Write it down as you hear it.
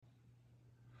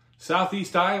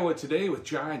Southeast Iowa Today with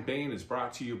John Bain is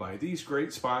brought to you by these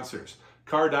great sponsors.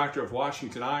 Car Doctor of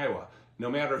Washington, Iowa. No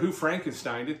matter who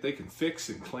Frankensteined it, they can fix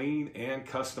and clean and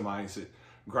customize it.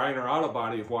 Griner Auto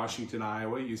Body of Washington,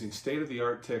 Iowa, using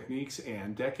state-of-the-art techniques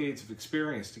and decades of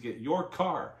experience to get your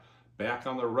car back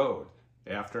on the road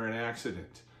after an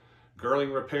accident.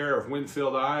 Girling Repair of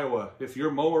Winfield, Iowa. If your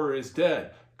mower is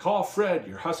dead, call Fred,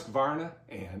 your Husqvarna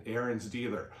and Aaron's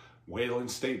dealer.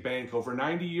 Wayland State Bank, over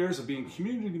 90 years of being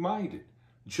community-minded,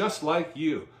 just like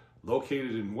you,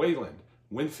 located in Wayland,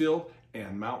 Winfield,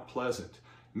 and Mount Pleasant.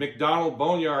 McDonald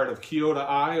Boneyard of Keokuk,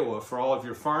 Iowa, for all of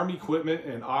your farm equipment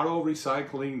and auto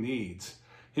recycling needs.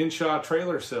 Hinshaw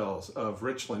Trailer Sales of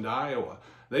Richland, Iowa.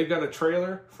 They've got a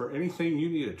trailer for anything you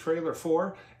need a trailer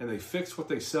for, and they fix what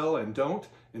they sell and don't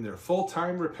in their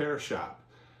full-time repair shop.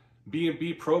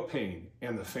 B&B Propane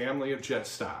and the family of Jet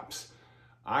Stops.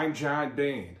 I'm John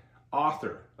Bain,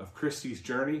 author of Christie's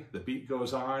Journey, The Beat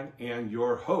Goes On, and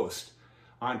your host.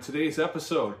 On today's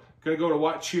episode, going to go to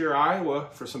Watcheer, Iowa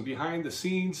for some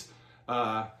behind-the-scenes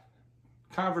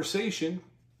conversation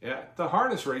at the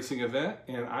harness racing event,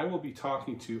 and I will be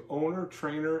talking to owner,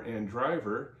 trainer, and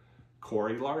driver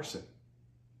Cory Larson.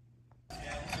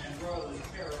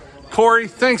 Cory,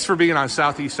 thanks for being on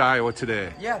Southeast Iowa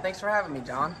Today. Yeah, thanks for having me,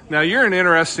 John. Now, you're an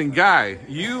interesting guy.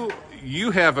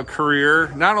 You have a career.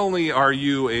 Not only are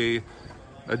you a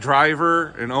driver,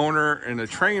 an owner, and a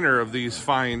trainer of these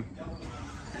fine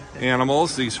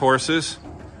animals, these horses,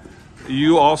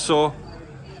 you also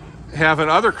have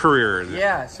another career.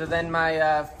 Yeah, so then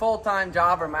my full-time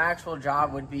job, or my actual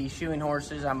job, would be shoeing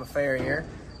horses. I'm a farrier.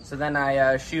 So then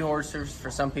I shoe horses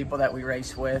for some people that we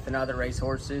race with and other race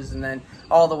horses, and then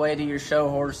all the way to your show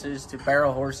horses, to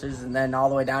barrel horses, and then all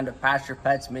the way down to pasture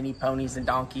pets, mini ponies and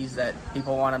donkeys that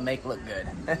people want to make look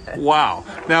good. Wow.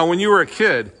 Now, when you were a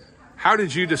kid, how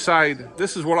did you decide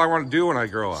this is what I want to do when I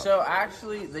grow up? So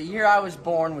actually, the year I was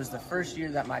born was the first year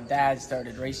that my dad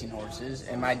started racing horses,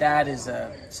 and my dad is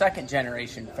a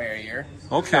second-generation farrier.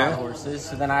 Okay. Horses.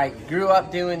 So then I grew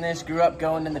up doing this, grew up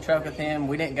going in the truck with him.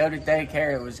 We didn't go to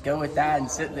daycare. It was go with dad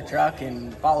and sit in the truck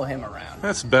and follow him around.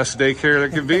 That's the best daycare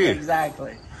that could be.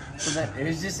 Exactly. So that it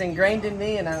was just ingrained in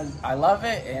me, and I love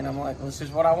it, and I'm like, this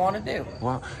is what I want to do.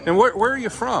 Wow. And where are you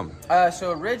from?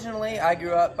 So originally, I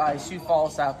grew up by Sioux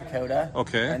Falls, South Dakota.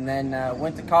 Okay. And then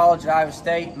went to college at Iowa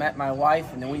State, met my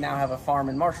wife, and then we now have a farm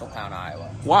in Marshalltown, Iowa.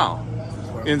 Wow.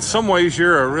 In some ways,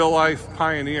 you're a real-life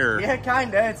pioneer. Yeah,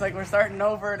 kind of. It's like we're starting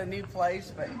over at a new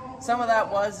place, but some of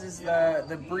that is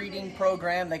the breeding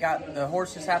program. They got the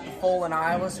horses have to foal in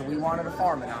Iowa, so we wanted a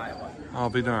farm in Iowa. I'll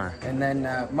be darned. And then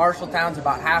Marshalltown's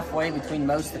about halfway between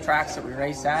most of the tracks that we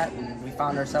race at, and we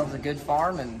found ourselves a good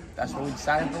farm, and that's where we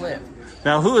decided to live.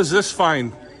 Now, who is this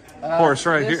fine horse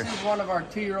right here? This is one of our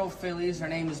 2-year-old fillies. Her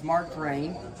name is Mark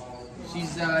Bain.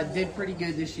 She's did pretty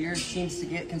good this year. Seems to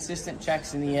get consistent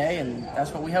checks in the A, and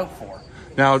that's what we hope for.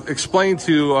 Now, explain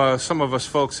to some of us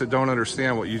folks that don't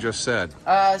understand what you just said.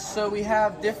 So we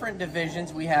have different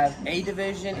divisions. We have A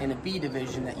division and a B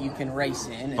division that you can race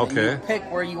in. And okay. Then you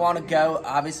pick where you want to go.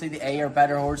 Obviously, the A are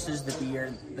better horses. The B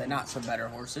are the not so better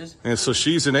horses. And so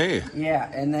she's an A.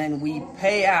 Yeah, and then we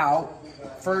pay out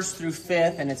first through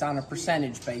fifth, and it's on a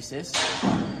percentage basis.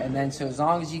 And then so as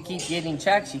long as you keep getting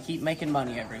checks, you keep making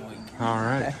money every week. All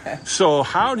right. So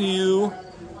how do you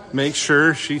make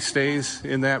sure she stays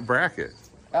in that bracket?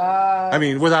 I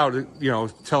mean, without,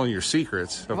 telling your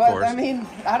secrets, of course. I mean,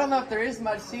 I don't know if there is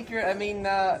much secret. I mean,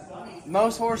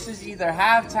 most horses either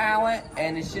have talent,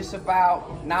 and it's just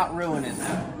about not ruining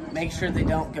them. Make sure they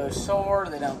don't go sore,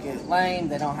 they don't get lame,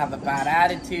 they don't have a bad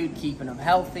attitude, keeping them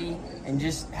healthy, and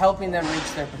just helping them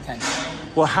reach their potential.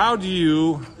 Well, how do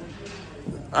you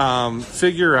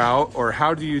figure out, or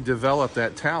how do you develop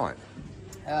that talent?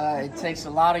 It takes a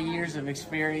lot of years of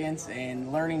experience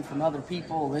and learning from other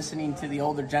people, listening to the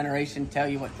older generation tell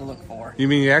you what to look for. You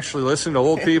mean you actually listen to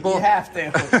old people? You have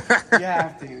to. You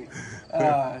have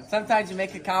to. Sometimes you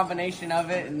make a combination of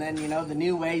it, and then, the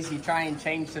new ways you try and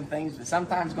change some things, but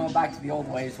sometimes going back to the old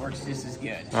ways works just as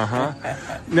good.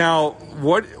 Now,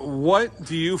 what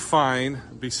do you find,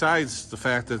 besides the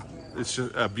fact that it's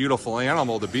just a beautiful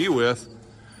animal to be with,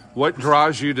 what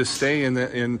draws you to stay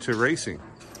into racing?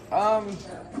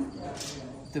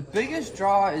 The biggest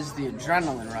draw is the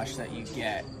adrenaline rush that you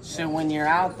get. So when you're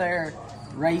out there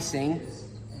racing,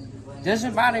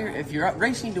 doesn't matter if you're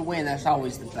racing to win, that's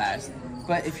always the best.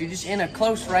 But if you're just in a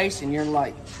close race and you're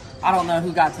like, I don't know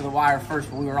who got to the wire first,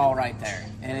 but we were all right there.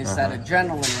 And it's that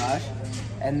adrenaline rush.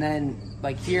 And then,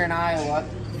 like here in Iowa,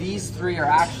 these 3 are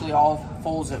actually all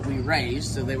foals that we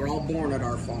raised, so they were all born at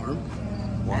our farm.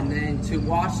 Wow. And then to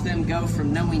watch them go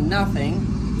from knowing nothing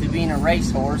to being a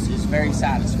racehorse is very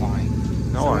satisfying.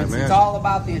 It's all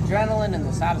about the adrenaline and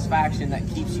the satisfaction that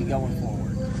keeps you going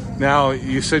forward. Now,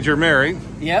 you said you're married.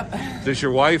 Yep. Does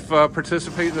your wife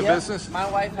participate in the business? My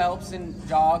wife helps and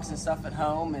jogs and stuff at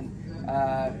home,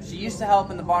 and she used to help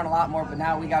in the barn a lot more, but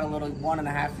now we got a little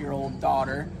 1.5-year-old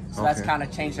daughter, so that's kind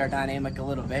of changed our dynamic a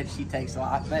little bit. She takes a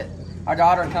lot, but our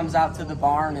daughter comes out to the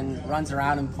barn and runs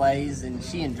around and plays, and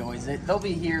she enjoys it. They'll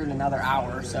be here in another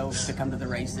hour or so to come to the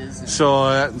races. So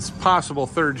it's possible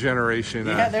third generation.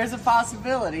 Yeah, there's a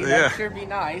possibility. That'd sure be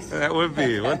nice. That would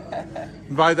be.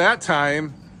 By that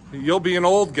time, you'll be an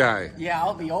old guy. Yeah,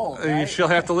 I'll be old. And right? she'll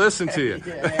have to listen to you.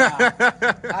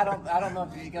 I don't know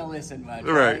if she's gonna listen much.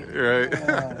 Right.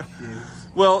 Oh,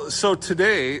 well, so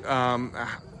today,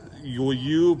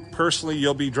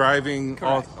 you'll be driving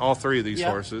all three of these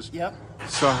horses. Yep.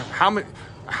 So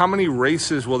how many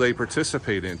races will they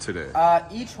participate in today?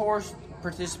 Each horse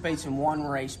participates in one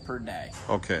race per day.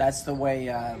 Okay. That's the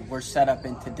way we're set up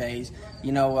in today's.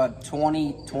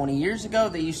 20 years ago,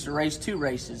 they used to race 2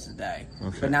 races a day.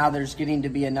 Okay. But now there's getting to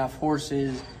be enough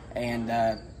horses, and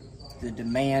the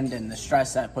demand and the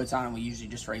stress that it puts on them, we usually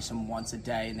just race them once a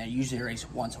day, and they usually race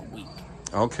once a week.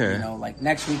 Okay. Like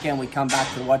next weekend we come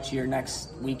back to watch your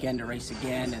next weekend to race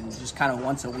again, and just kind of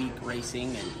once a week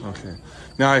racing. Okay.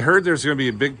 Now I heard there's going to be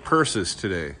a big purses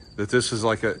today. That this is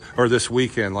or this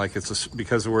weekend,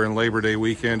 because we're in Labor Day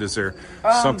weekend. Is there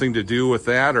something to do with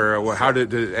that, or how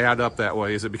did it add up that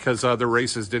way? Is it because other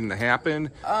races didn't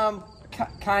happen?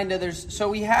 Kind of.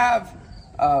 We have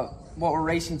what we're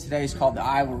racing today is called the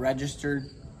Iowa Registered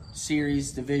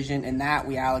Series division, and that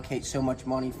we allocate so much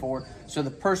money for. So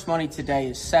the purse money today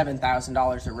is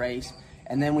 $7,000 a race,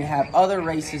 and then we have other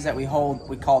races that we hold.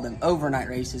 We call them overnight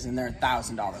races, and they're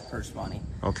 $1,000 purse money.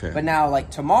 Okay. But now, like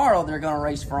tomorrow, they're going to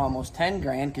race for almost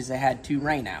 $10,000 because they had 2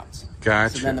 rainouts.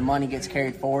 Gotcha. So then the money gets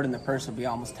carried forward, and the purse will be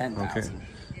almost $10,000. Okay.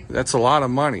 That's a lot of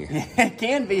money. It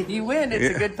can be. If you win,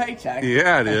 it's a good paycheck.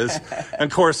 Yeah, it is. And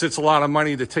of course, it's a lot of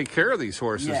money to take care of these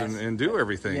horses and do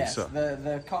everything. Yes, so.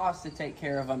 The cost to take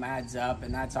care of them adds up,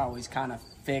 and that's always kind of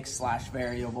fixed /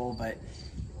 variable. But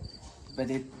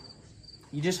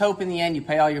you just hope in the end you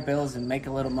pay all your bills and make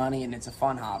a little money, and it's a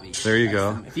fun hobby. There you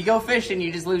go. If you go fishing,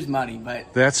 you just lose money,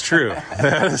 but that's true.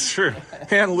 That is true.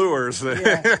 And lures.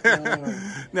 Yeah,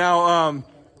 Now,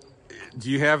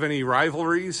 do you have any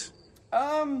rivalries?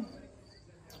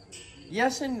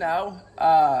 Yes and no.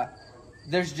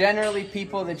 There's generally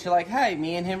people that you're like, hey,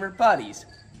 me and him are buddies.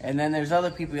 And then there's other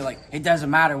people you're like, it doesn't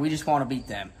matter, we just want to beat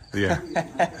them. Yeah.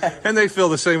 And they feel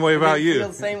the same way about you. They feel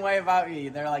the same way about you.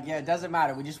 They're like, yeah, it doesn't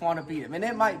matter, we just want to beat them. And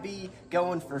it might be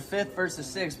going for 5th versus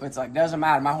 6th, but it's like, doesn't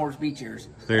matter, my horse beats yours.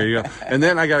 There you go. And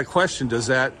then I got a question. Does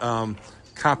that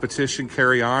competition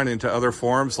carry on into other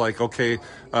forms? Like, okay,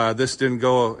 this didn't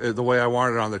go the way I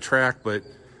wanted on the track, but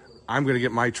I'm going to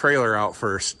get my trailer out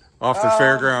first off the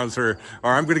fairgrounds, or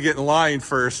I'm going to get in line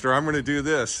first, or I'm going to do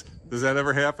this. Does that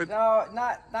ever happen? No,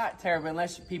 not terribly,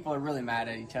 unless people are really mad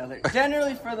at each other.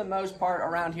 Generally, for the most part,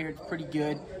 around here, it's pretty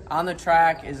good. On the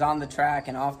track is on the track,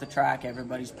 and off the track,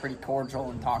 everybody's pretty cordial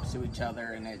and talks to each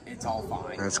other, and it's all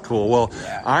fine. That's cool. Well,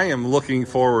 yeah. I am looking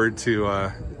forward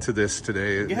to this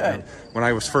today. Good. When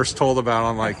I was first told about it,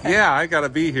 I'm like, yeah, I got to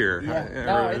be here. Yeah.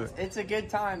 No, it's a good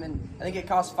time, and I think it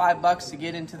costs $5 to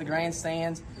get into the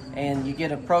grandstands, and you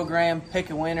get a program, pick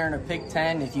a winner, and a pick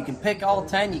 10. If you can pick all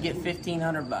 10, you get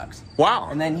 $1,500. Wow.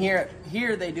 And then here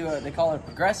they call it a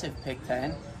progressive pick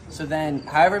 10. So then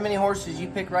however many horses you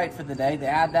pick right for the day, they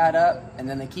add that up, and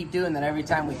then they keep doing that every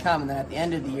time we come, and then at the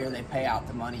end of the year they pay out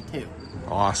the money too.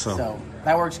 Awesome. So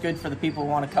that works good for the people who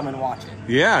want to come and watch it.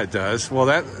 Yeah, it does. Well,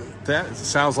 that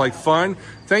sounds like fun.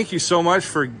 Thank you so much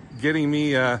for getting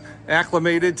me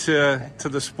acclimated to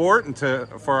the sport and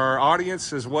for our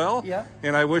audience as well. Yeah.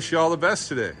 And I wish you all the best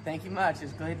today. Thank you much.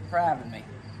 It's great for having me.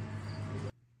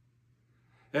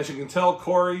 As you can tell,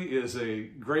 Cory is a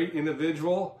great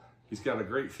individual. He's got a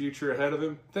great future ahead of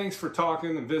him. Thanks for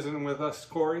talking and visiting with us,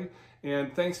 Cory.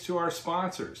 And thanks to our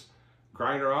sponsors,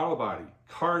 Grinder Auto Body,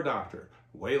 Car Doctor,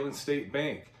 Wayland State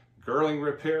Bank, Girling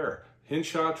Repair,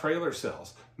 Hinshaw Trailer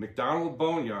Sales, McDonald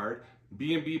Boneyard,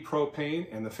 B&B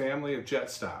Propane, and the family of Jet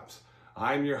Stops.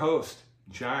 I'm your host,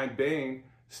 John Bain.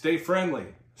 Stay friendly,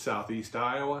 Southeast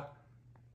Iowa.